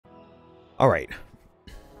All right.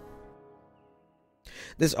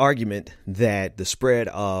 This argument that the spread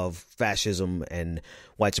of fascism and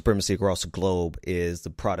white supremacy across the globe is the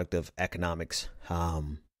product of economics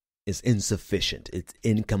is insufficient. It's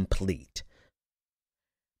incomplete.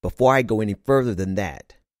 Before I go any further than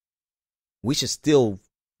that, we should still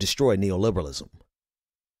destroy neoliberalism,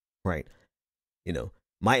 right? You know,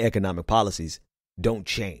 my economic policies don't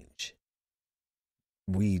change.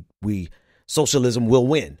 Socialism will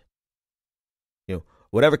win. You know,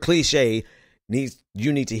 whatever cliche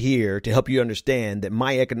you need to hear to help you understand that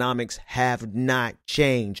my economics have not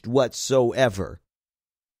changed whatsoever.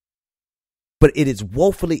 But it is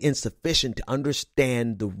woefully insufficient to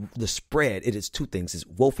understand the spread. It is two things. It's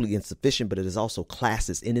woefully insufficient, but it is also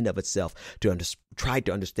classist in and of itself to try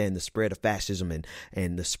to understand the spread of fascism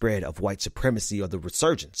and the spread of white supremacy, or the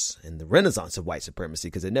resurgence and the renaissance of white supremacy,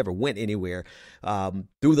 because it never went anywhere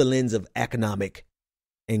through the lens of economic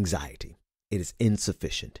anxiety. It is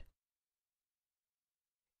insufficient.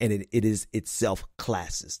 And it is itself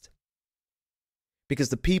classist. Because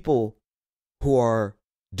the people who are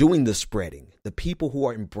doing the spreading, the people who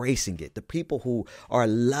are embracing it, the people who are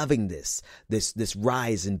loving this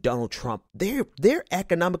rise in Donald Trump, they're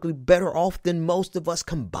economically better off than most of us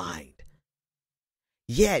combined.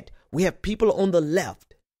 Yet we have people on the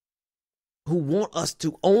left who want us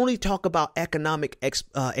to only talk about economic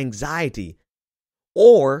anxiety,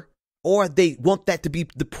 or they want that to be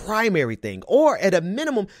the primary thing. Or at a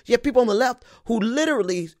minimum, you have people on the left who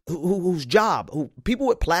literally, people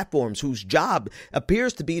with platforms whose job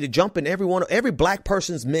appears to be to jump in every black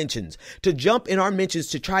person's mentions, to jump in our mentions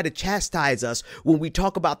to try to chastise us when we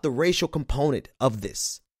talk about the racial component of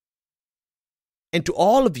this. And to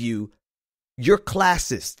all of you, you're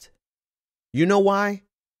classist. You know why?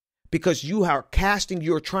 Because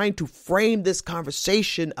you're trying to frame this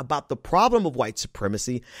conversation about the problem of white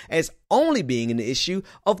supremacy as only being an issue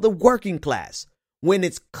of the working class, when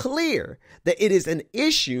it's clear that it is an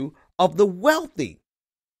issue of the wealthy.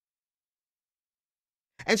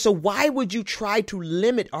 And so why would you try to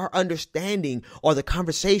limit our understanding or the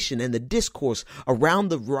conversation and the discourse around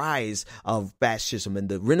the rise of fascism and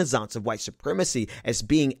the renaissance of white supremacy as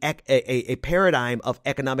being a paradigm of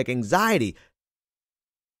economic anxiety?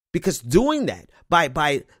 Because doing that by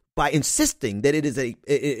insisting that it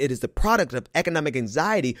is the product of economic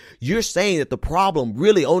anxiety, you're saying that the problem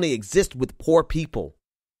really only exists with poor people,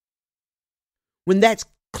 when that's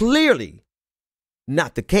clearly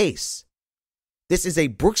not the case. This is a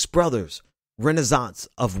Brooks Brothers renaissance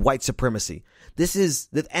of white supremacy. This is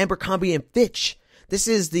the Abercrombie and Fitch. This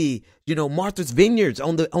is the Martha's Vineyards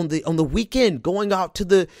on the weekend going out to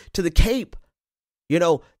the Cape.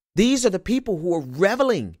 These are the people who are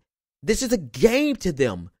reveling. This is a game to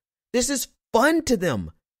them. This is fun to them.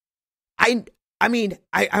 I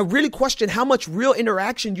really question how much real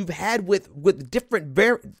interaction you've had with different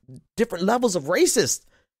levels of racist.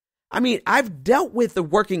 I've dealt with the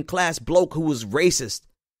working class bloke who was racist.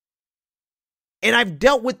 And I've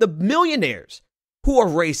dealt with the millionaires who are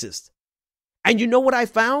racist. And you know what I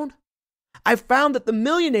found? I found that the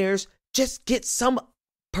millionaires just get some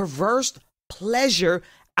perverse pleasure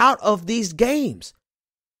out of these games.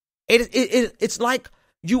 It's like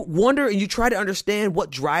you wonder and you try to understand what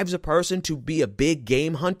drives a person to be a big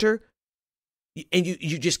game hunter, and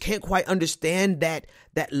you just can't quite understand that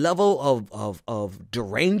level of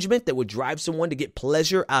derangement that would drive someone to get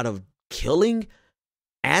pleasure out of killing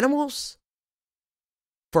animals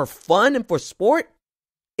for fun and for sport.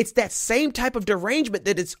 It's that same type of derangement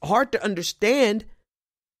that it's hard to understand,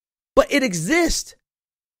 but it exists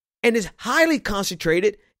and is highly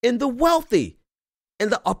concentrated in the wealthy.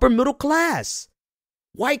 And the upper middle class,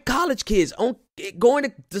 white college kids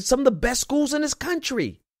going to some of the best schools in this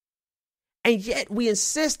country. And yet we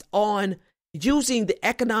insist on using the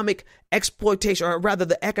economic exploitation, or rather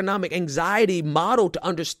the economic anxiety model, to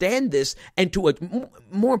understand this and to,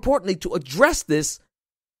 more importantly, to address this.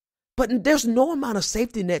 But there's no amount of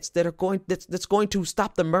safety nets that's going to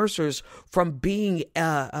stop the Mercers from being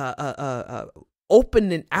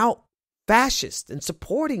open and out fascist and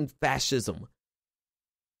supporting fascism.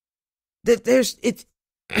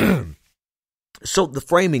 So the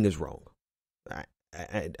framing is wrong. I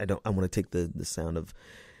want to take the sound of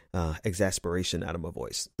exasperation out of my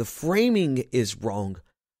voice. The framing is wrong,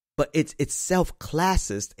 but it's itself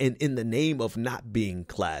classist, and in the name of not being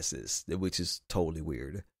classist, which is totally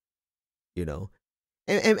weird, And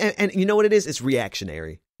you know what it is? It's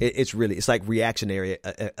reactionary. It's like reactionary,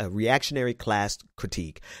 a reactionary class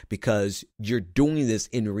critique, because you're doing this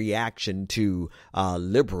in reaction to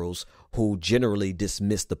liberals who generally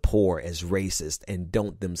dismiss the poor as racist and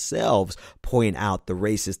don't themselves point out the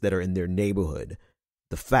racists that are in their neighborhood,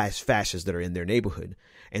 the fascists that are in their neighborhood.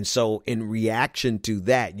 And so in reaction to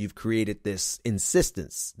that, you've created this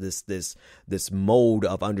insistence, this mode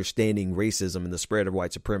of understanding racism and the spread of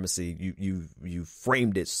white supremacy. You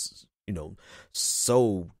framed it,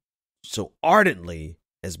 so ardently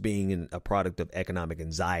as being a product of economic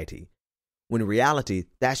anxiety, when in reality,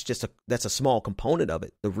 that's a small component of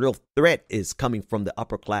it. The real threat is coming from the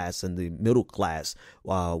upper class and the middle class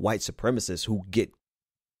white supremacists who get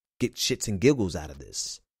shits and giggles out of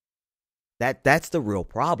this. That's the real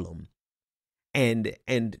problem. And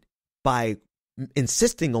by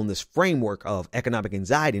insisting on this framework of economic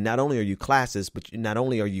anxiety, not only are you classist, but not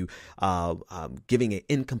only are you giving an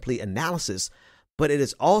incomplete analysis, but it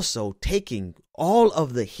is also taking all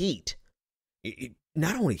of the heat,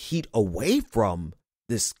 not only heat away from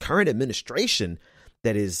this current administration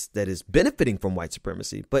that is benefiting from white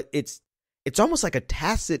supremacy, but it's almost like a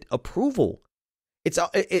tacit approval.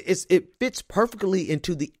 It fits perfectly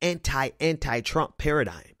into the anti-Trump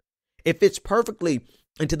paradigm. It fits perfectly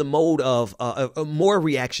into the mode of a more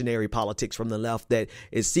reactionary politics from the left that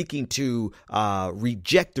is seeking to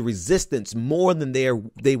reject the resistance more than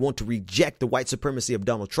they want to reject the white supremacy of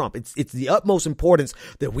Donald Trump. It's the utmost importance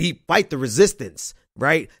that we fight the resistance,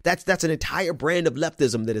 right? That's an entire brand of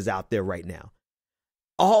leftism that is out there right now.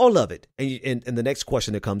 All of it. And the next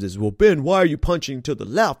question that comes is, well, Ben, why are you punching to the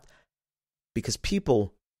left? Because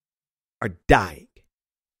people are dying.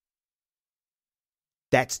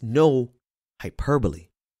 That's no hyperbole.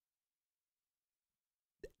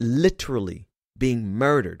 Literally being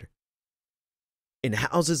murdered in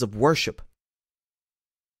houses of worship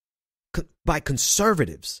by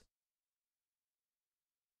conservatives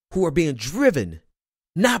who are being driven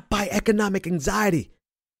not by economic anxiety.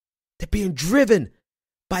 They're being driven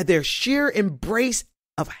by their sheer embrace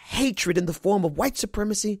of hatred in the form of white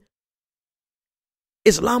supremacy,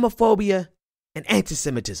 Islamophobia, and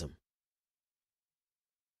anti-Semitism.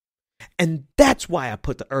 And that's why I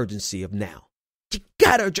put the urgency of now. You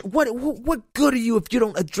gotta, what good are you if you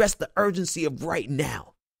don't address the urgency of right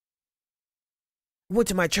now? I went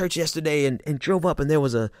to my church yesterday and drove up, and there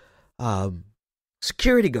was a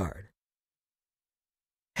security guard.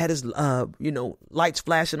 Had his lights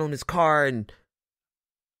flashing on his car and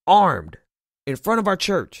armed in front of our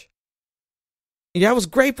church. Yeah, I was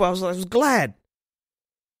grateful. I was glad.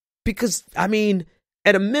 Because, I mean,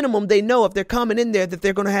 at a minimum, they know if they're coming in there that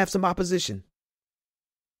they're going to have some opposition.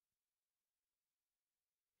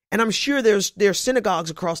 And I'm sure there are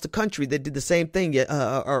synagogues across the country that did the same thing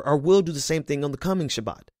or will do the same thing on the coming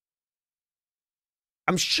Shabbat.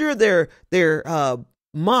 I'm sure there are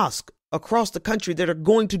mosques across the country that are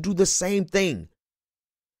going to do the same thing.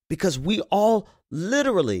 Because we all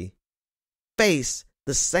literally face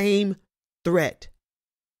the same threat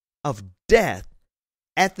of death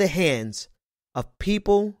at the hands of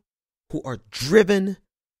people who are driven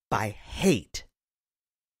by hate.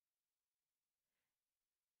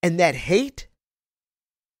 And that hate,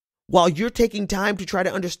 while you're taking time to try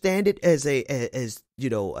to understand it understand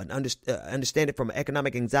it from an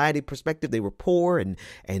economic anxiety perspective, they were poor and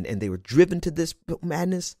they were driven to this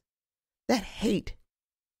madness. That hate,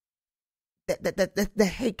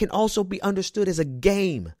 that hate can also be understood as a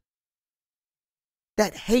game.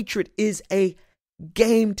 That hatred is a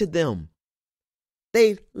game to them.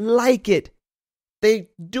 They like it. They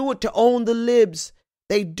do it to own the libs.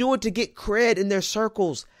 They do it to get cred in their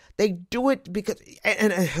circles. They do it because,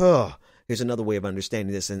 here's another way of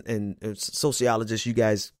understanding this. And sociologists, you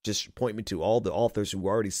guys just point me to all the authors who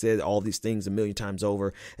already said all these things a million times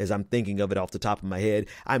over as I'm thinking of it off the top of my head.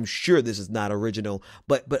 I'm sure this is not original,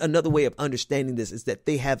 but another way of understanding this is that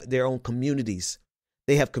they have their own communities.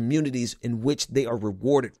 They have communities in which they are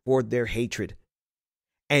rewarded for their hatred.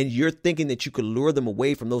 And you're thinking that you could lure them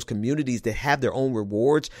away from those communities that have their own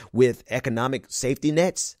rewards with economic safety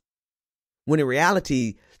nets? When in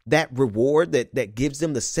reality, that reward that gives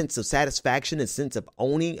them the sense of satisfaction and sense of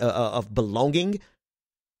owning, of belonging,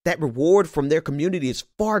 that reward from their community is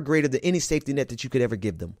far greater than any safety net that you could ever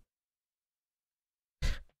give them.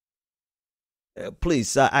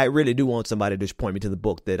 Please, I really do want somebody to just point me to the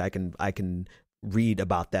book that I can read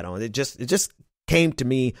about that on. It just came to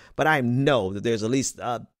me, but I know that there's at least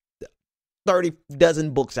 30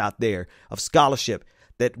 dozen books out there of scholarship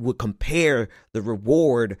that would compare the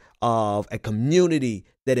reward of a community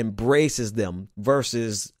that embraces them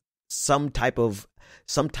versus some type of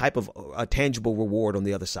a tangible reward on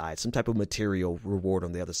the other side, some type of material reward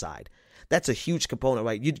on the other side. That's a huge component,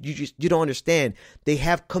 right? You don't understand. They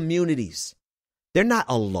have communities. They're not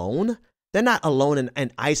alone. They're not alone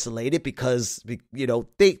and isolated because,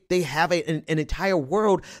 they have an entire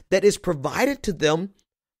world that is provided to them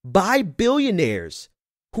by billionaires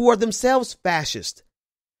who are themselves fascist.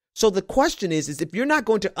 So the question is if you're not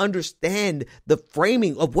going to understand the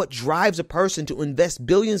framing of what drives a person to invest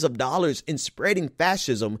billions of dollars in spreading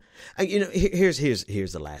fascism, here's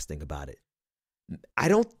the last thing about it. I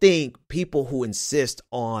don't think people who insist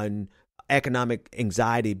on economic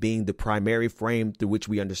anxiety being the primary frame through which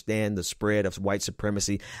we understand the spread of white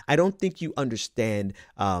supremacy, I don't think you understand,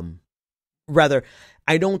 I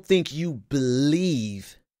don't think you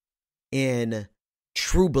believe in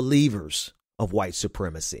true believers of white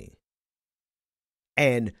supremacy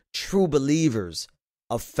and true believers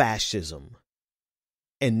of fascism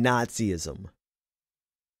and Nazism.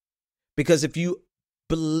 Because if you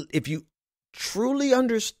truly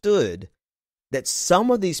understood that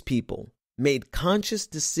some of these people made conscious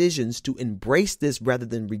decisions to embrace this rather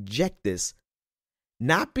than reject this,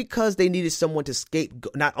 not because they needed someone to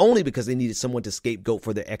scapegoat, not only because they needed someone to scapegoat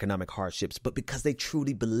for their economic hardships, but because they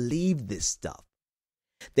truly believe this stuff.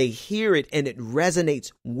 They hear it and it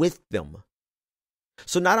resonates with them.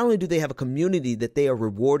 So not only do they have a community that they are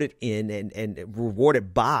rewarded in and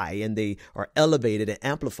rewarded by, and they are elevated and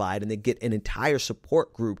amplified, and they get an entire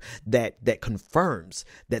support group that confirms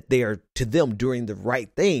that they are, to them, doing the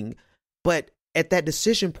right thing. But at that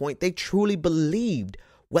decision point, they truly believed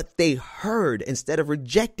what they heard instead of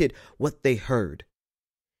rejected what they heard.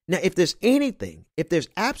 Now, if there's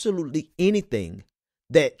absolutely anything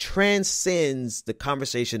that transcends the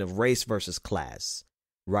conversation of race versus class,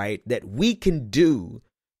 right, that we can do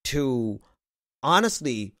to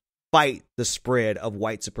honestly fight the spread of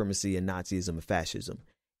white supremacy and Nazism and fascism,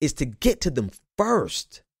 is to get to them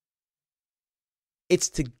first. It's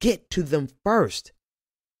to get to them first.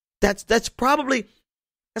 That's probably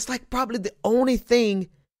the only thing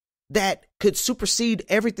that could supersede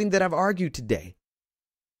everything that I've argued today.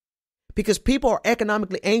 Because people are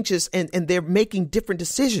economically anxious and they're making different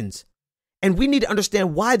decisions. And we need to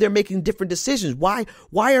understand why they're making different decisions. Why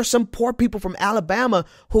are some poor people from Alabama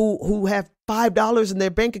who have $5 in their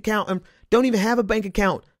bank account and don't even have a bank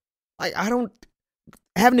account? Having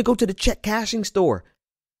to go to the check cashing store,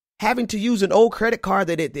 having to use an old credit card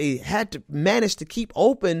that they had to manage to keep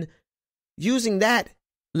open, using that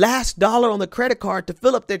last dollar on the credit card to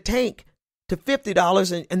fill up their tank to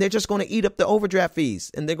 $50, and they're just going to eat up the overdraft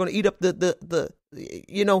fees, and they're going to eat up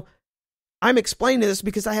I'm explaining this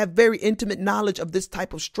because I have very intimate knowledge of this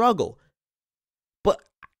type of struggle.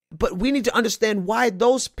 But we need to understand why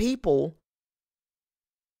those people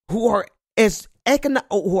who are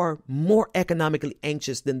more economically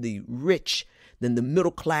anxious than the rich, than the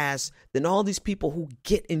middle class, than all these people who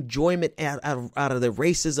get enjoyment out of their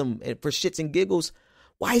racism and for shits and giggles,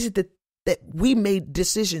 why is it that we made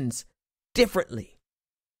decisions differently?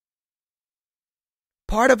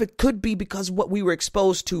 Part of it could be because of what we were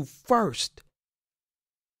exposed to first.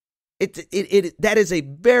 That is a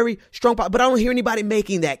very strong part, but I don't hear anybody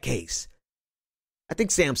making that case. I think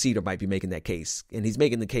Sam Cedar might be making that case, and he's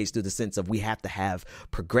making the case through the sense of we have to have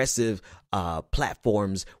progressive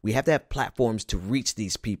platforms. We have to have platforms to reach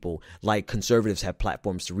these people like conservatives have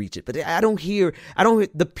platforms to reach it. But I don't hear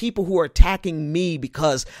the people who are attacking me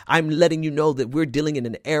because I'm letting you know that we're dealing in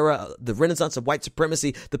an era, the renaissance of white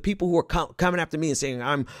supremacy. The people who are coming after me and saying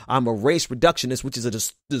I'm a race reductionist, which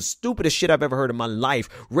is the stupidest shit I've ever heard in my life.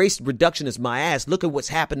 Race reductionist, my ass. Look at what's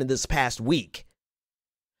happened in this past week.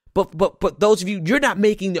 But those of you, you're not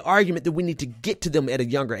making the argument that we need to get to them at a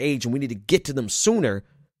younger age and we need to get to them sooner.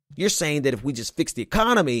 You're saying that if we just fix the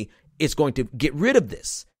economy, it's going to get rid of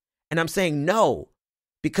this. And I'm saying no,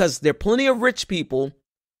 because there are plenty of rich people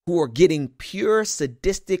who are getting pure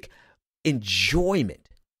sadistic enjoyment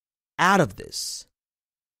out of this.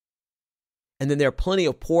 And then there are plenty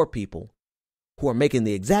of poor people who are making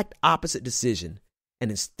the exact opposite decision.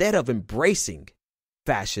 And instead of embracing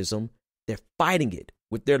fascism, they're fighting it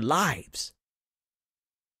with their lives.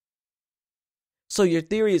 So your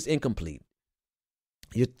theory is incomplete.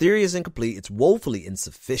 Your theory is incomplete. It's woefully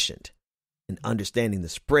insufficient in understanding the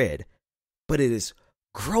spread, but it is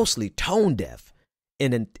grossly tone deaf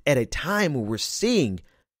at a time where we're seeing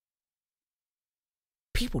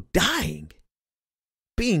people dying,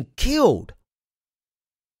 being killed.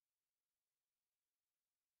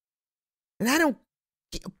 And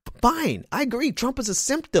fine, I agree, Trump is a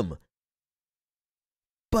symptom.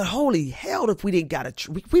 But holy hell, if we've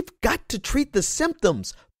got to treat the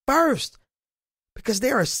symptoms first, because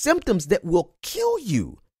there are symptoms that will kill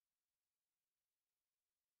you.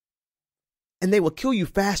 And they will kill you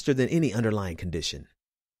faster than any underlying condition.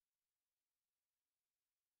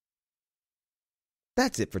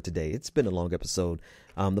 that's it for today. It's been a long episode.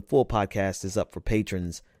 The full podcast is up for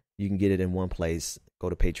patrons. You can get it in one place. Go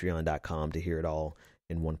to patreon.com to hear it all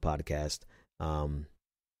in one podcast.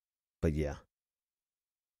 But yeah.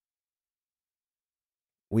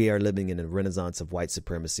 We are living in a renaissance of white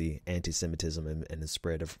supremacy, anti-Semitism, and the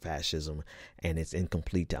spread of fascism, and it's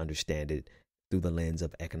incomplete to understand it through the lens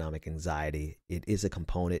of economic anxiety. It is a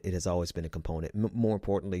component. It has always been a component. More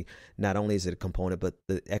importantly, not only is it a component, but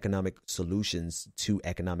the economic solutions to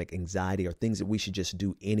economic anxiety are things that we should just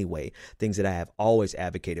do anyway, things that I have always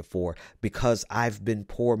advocated for because I've been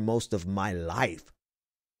poor most of my life.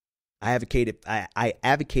 I advocate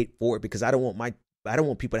for it because I don't want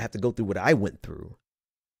people to have to go through what I went through.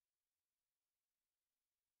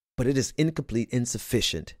 But it is incomplete,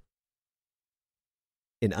 insufficient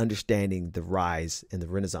in understanding the rise and the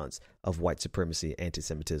renaissance of white supremacy,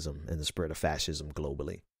 anti-Semitism, and the spread of fascism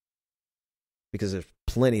globally. Because there's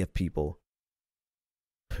plenty of people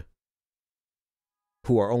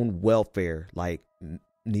who are on welfare, like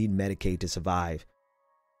need Medicaid to survive,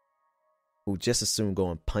 who just as soon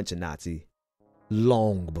go and punch a Nazi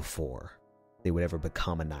long before they would ever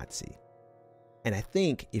become a Nazi. And I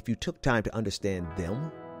think if you took time to understand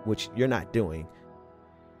them, which you're not doing,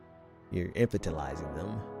 you're infantilizing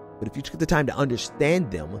them. But if you took the time to understand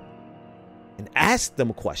them and ask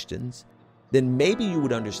them questions, then maybe you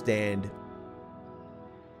would understand.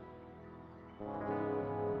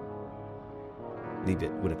 Leave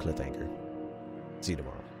it with a cliffhanger. See you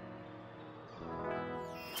tomorrow.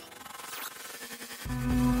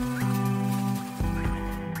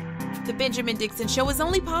 The Benjamin Dixon Show is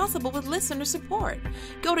only possible with listener support.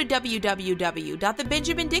 Go to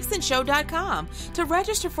www.thebenjamindixonshow.com to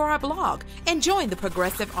register for our blog and join the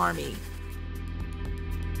Progressive Army.